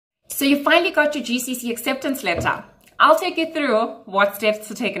So you finally got your GCC acceptance letter. I'll take you through what steps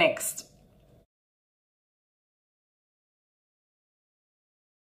to take next.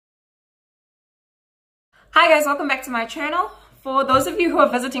 Hi guys, welcome back to my channel. For those of you who are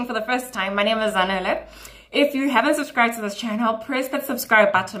visiting for the first time, my name is Zanele. If you haven't subscribed to this channel, press that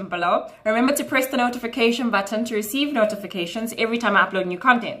subscribe button below. Remember to press the notification button to receive notifications every time I upload new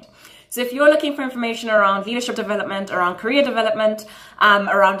content. So if you're looking for information around leadership development, around career development,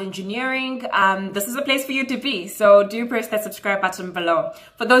 around engineering, this is a place for you to be. So do press that subscribe button below.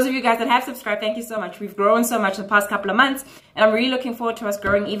 For those of you guys that have subscribed, thank you so much. We've grown so much in the past couple of months, and I'm really looking forward to us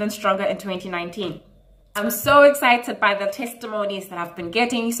growing even stronger in 2019. I'm so excited by the testimonies that I've been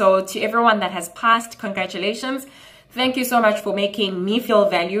getting. So to everyone that has passed, congratulations. Thank you so much for making me feel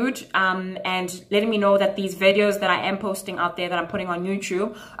valued and letting me know that these videos that I am posting out there, that I'm putting on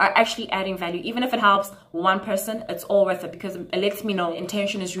YouTube, are actually adding value. Even if it helps one person, it's all worth it, because it lets me know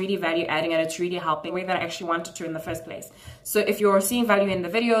intention is really value adding and it's really helping the way that I actually wanted to in the first place. So if you're seeing value in the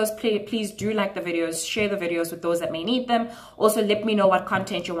videos, please do like the videos, share the videos with those that may need them. Also, let me know what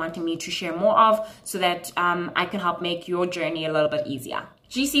content you're wanting me to share more of so that I can help make your journey a little bit easier.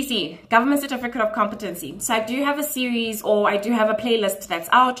 GCC, Government Certificate of Competency. So I do have a series, or I do have a playlist that's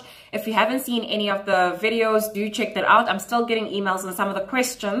out. If you haven't seen any of the videos, do check that out. I'm still getting emails on some of the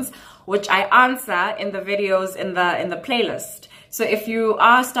questions which I answer in the videos in the playlist. So if you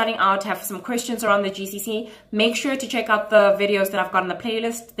are starting out, have some questions around the GCC, make sure to check out the videos that I've got in the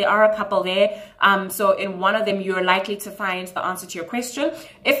playlist. There are a couple there. So in one of them, you're likely to find the answer to your question.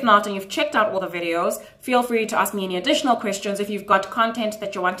 If not, and you've checked out all the videos, feel free to ask me any additional questions. If you've got content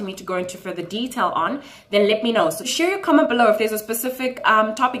that you're wanting me to go into further detail on, then let me know. So share your comment below if there's a specific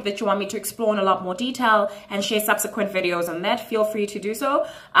topic that you want me to explore in a lot more detail and share subsequent videos on that. Feel free to do so.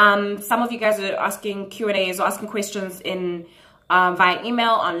 Some of you guys are asking Q&As or asking questions in via email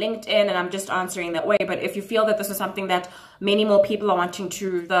on LinkedIn, and I'm just answering that way. But if you feel that this is something that many more people are wanting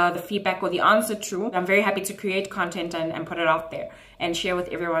to the feedback or the answer to, I'm very happy to create content and put it out there and share with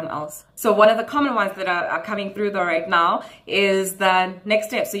everyone else. So one of the common ones that are coming through though right now is the next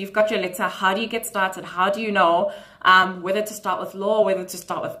step. So you've got your letter. How do you get started? How do you know whether to start with law, whether to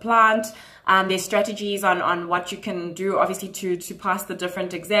start with plant? There's strategies on what you can do, obviously, to pass the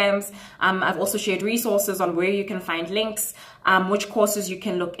different exams. I've also shared resources on where you can find links, which courses you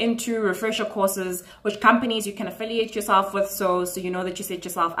can look into, refresher courses, which companies you can affiliate yourself with, so you know that you set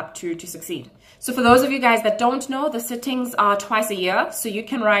yourself up to succeed. So for those of you guys that don't know, the sittings are twice a year. So you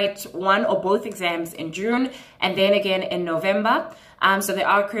can write one or both exams in June and then again in November. So there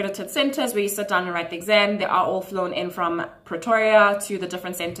are accredited centers where you sit down and write the exam. They are all flown in from Pretoria to the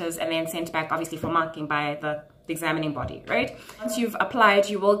different centers and then sent back, obviously, for marking by the examining body, right? Once you've applied,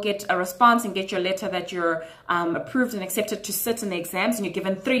 you will get a response and get your letter that you're approved and accepted to sit in the exams, and you're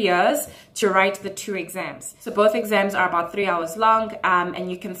given 3 years to write the 2 exams. So both exams are about 3 hours long, and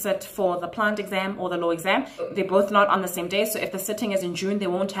you can sit for the plant exam or the law exam. They're both not on the same day. So if the sitting is in June, they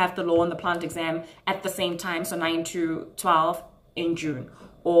won't have the law and the plant exam at the same time, so 9 to 12 in June,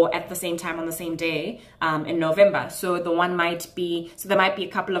 or at the same time on the same day in November. So the one might be, so there might be a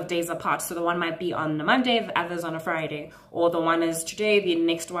couple of days apart. So the one might be on a Monday, the other's on a Friday, or the one is today, the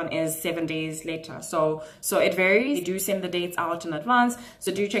next one is 7 days later. So it varies. They do send the dates out in advance.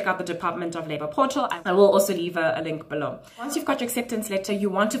 So do check out the Department of Labor portal. I will also leave a link below. Once you've got your acceptance letter, you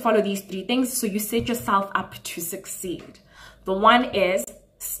want to follow these 3 things so you set yourself up to succeed. The one is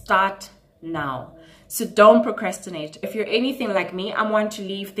start now. So don't procrastinate. If you're anything like me, I'm one to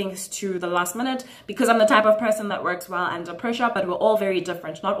leave things to the last minute because I'm the type of person that works well under pressure, but we're all very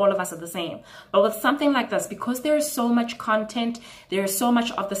different. Not all of us are the same. But with something like this, because there is so much content, there is so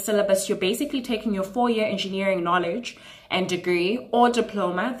much of the syllabus, you're basically taking your 4-year engineering knowledge and degree or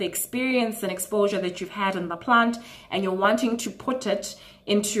diploma, the experience and exposure that you've had in the plant, and you're wanting to put it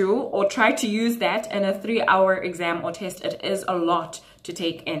into or try to use that in a 3-hour exam or test. It is a lot to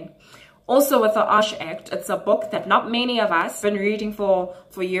take in. Also with the OSH Act, it's a book that not many of us have been reading for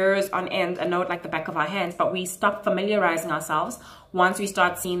years on end and know it like the back of our hands, but we stop familiarizing ourselves once we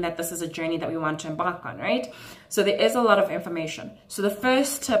start seeing that this is a journey that we want to embark on, right? So there is a lot of information. So the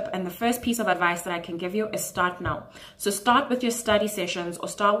first tip and the first piece of advice that I can give you is start now. So start with your study sessions or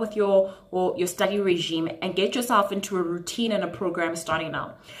start with your study regime and get yourself into a routine and a program starting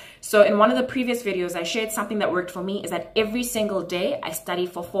now. So in one of the previous videos, I shared something that worked for me is that every single day I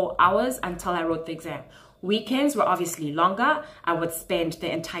studied for 4 hours until I wrote the exam. Weekends were obviously longer. I would spend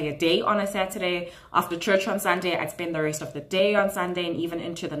the entire day on a Saturday. After church on Sunday, I'd spend the rest of the day on Sunday and even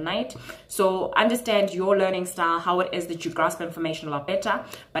into the night. So understand your learning style, how it is that you grasp information a lot better.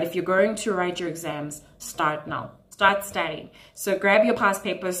 But if you're going to write your exams, start now. start studying. So grab your past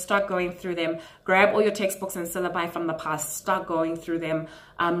papers, start going through them. Grab all your textbooks and syllabi from the past, start going through them.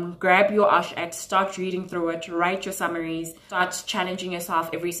 Grab your USH Act, start reading through it, write your summaries, start challenging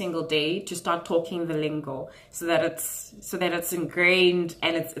yourself every single day to start talking the lingo so that it's ingrained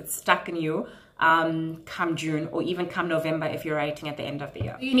and it's stuck in you. Come June or even come November if you're writing at the end of the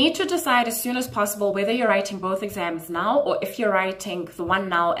year. You need to decide as soon as possible whether you're writing both exams now or if you're writing the one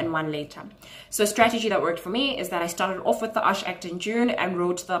now and one later. So a strategy that worked for me is that I started off with the USH Act in June and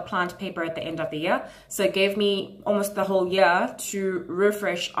wrote the plant paper at the end of the year. So it gave me almost the whole year to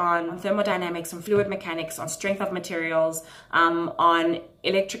refresh on thermodynamics, on fluid mechanics, on strength of materials, on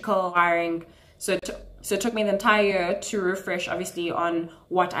electrical wiring. So it took me the entire year to refresh, obviously, on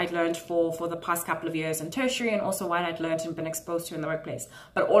what I'd learned for the past couple of years in tertiary and also what I'd learned and been exposed to in the workplace.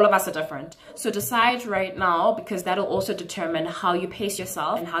 But all of us are different. So decide right now, because that'll also determine how you pace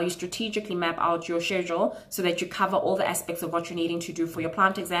yourself and how you strategically map out your schedule so that you cover all the aspects of what you're needing to do for your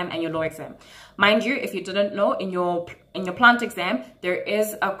plant exam and your law exam. Mind you, if you didn't know, in your plant exam, there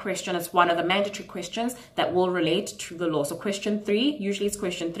is a question, it's one of the mandatory questions that will relate to the law. So question 3, usually it's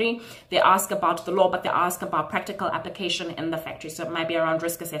question 3, they ask about the law, but they ask about practical application in the factory. So it might be around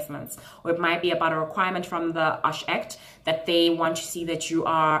risk assessments, or it might be about a requirement from the USH Act that they want to see that you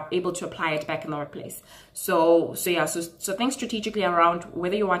are able to apply it back in the workplace. So think strategically around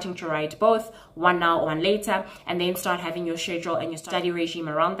whether you're wanting to write both, one now or one later, and then start having your schedule and your study regime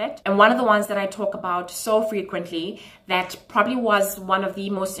around that. And one of the ones that I talk about so frequently that probably was one of the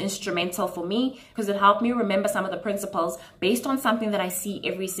most instrumental for me because it helped me remember some of the principles based on something that I see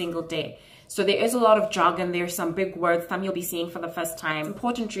every single day. So there is a lot of jargon, there's some big words, some you'll be seeing for the first time.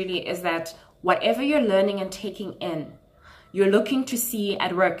 Important really is that whatever you're learning and taking in, you're looking to see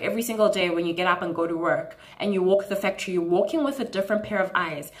at work every single day when you get up and go to work and you walk the factory, you're walking with a different pair of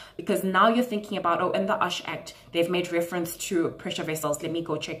eyes because now you're thinking about, oh, in the USH Act, they've made reference to pressure vessels. Let me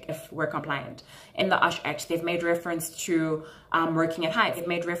go check if we're compliant. In the USH Act, they've made reference to working at height. They've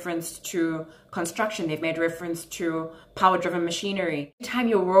made reference to construction. They've made reference to power-driven machinery. Every time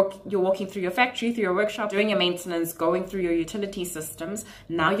you're walking through your factory, through your workshop, doing your maintenance, going through your utility systems,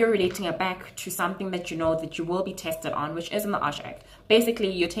 now you're relating it back to something that you know that you will be tested on, which is in the USH Act.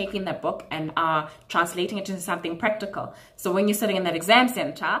 Basically, you're taking that book and translating it into something practical. So when you're sitting in that exam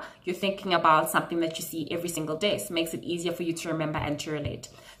center, you're thinking about something that you see every single day. So it makes it easier for you to remember and to relate.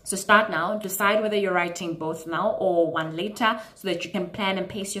 So start now, decide whether you're writing both now or one later so that you can plan and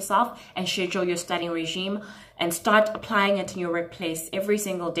pace yourself and schedule your studying regime and start applying it in your workplace every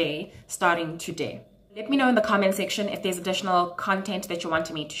single day starting today. Let me know in the comment section if there's additional content that you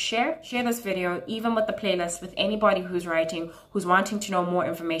want me to share. Share this video even with the playlist with anybody who's writing, who's wanting to know more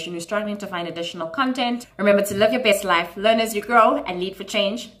information, who's struggling to find additional content. Remember to live your best life, learn as you grow, and lead for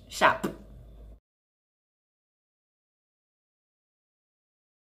change. Sharp.